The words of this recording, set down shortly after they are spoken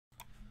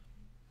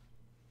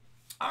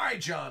All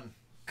right, John.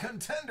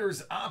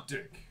 Contenders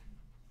Optic.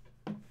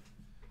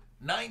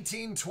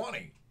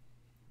 1920.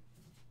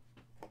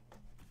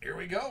 Here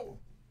we go.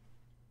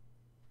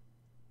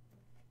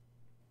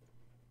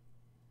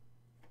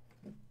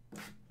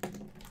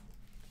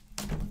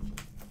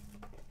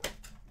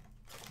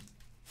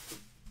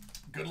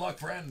 Good luck,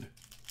 friend.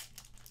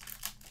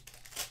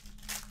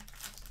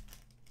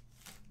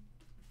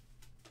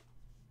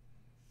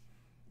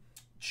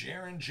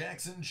 Jaren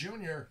Jackson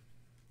Jr.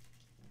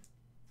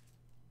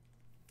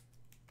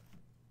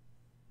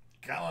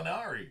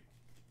 Gallinari.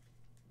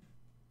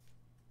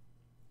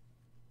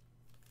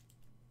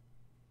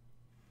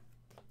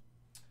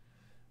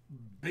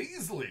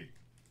 Beasley.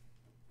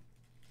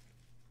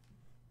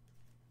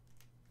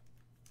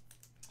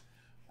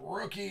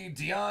 Rookie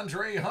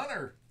DeAndre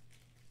Hunter.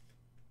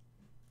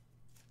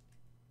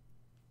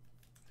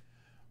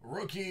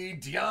 Rookie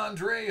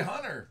DeAndre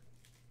Hunter.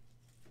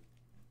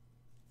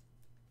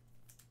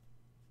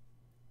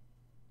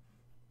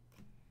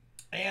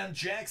 And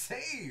Jax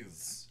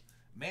Hayes.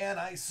 Man,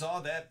 I saw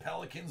that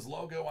Pelicans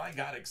logo. I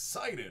got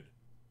excited.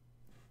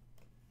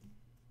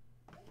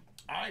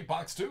 All right,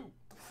 box 2.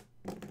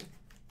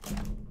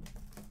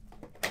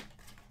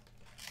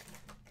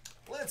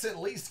 Let's at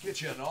least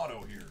get you an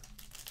auto here.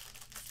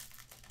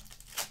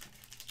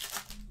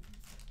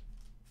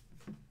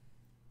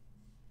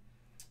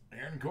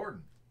 Aaron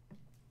Gordon.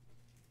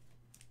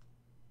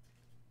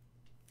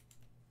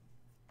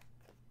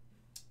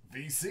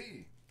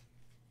 VC.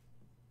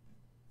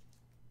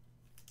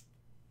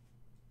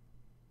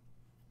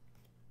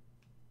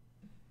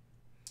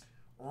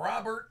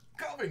 Robert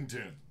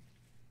Covington.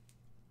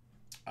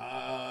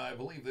 I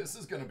believe this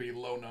is going to be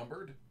low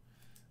numbered.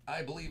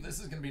 I believe this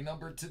is going to be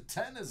numbered to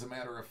 10 as a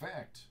matter of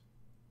fact.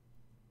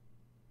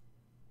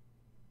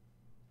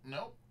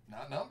 Nope,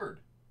 not numbered.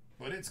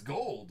 But it's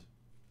gold.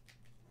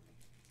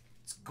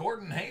 It's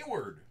Gordon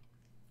Hayward.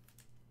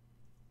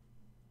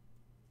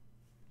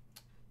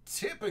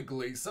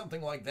 Typically,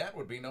 something like that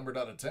would be numbered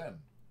out of 10.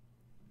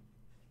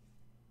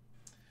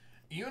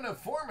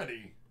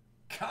 Uniformity.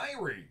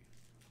 Kyrie.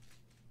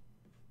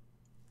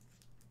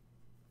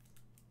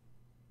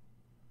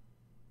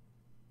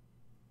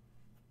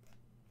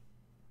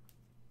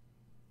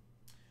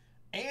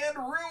 And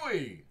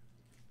Rui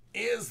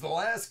is the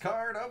last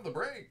card of the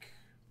break.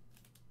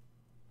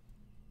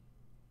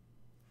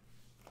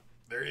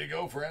 There you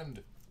go,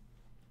 friend.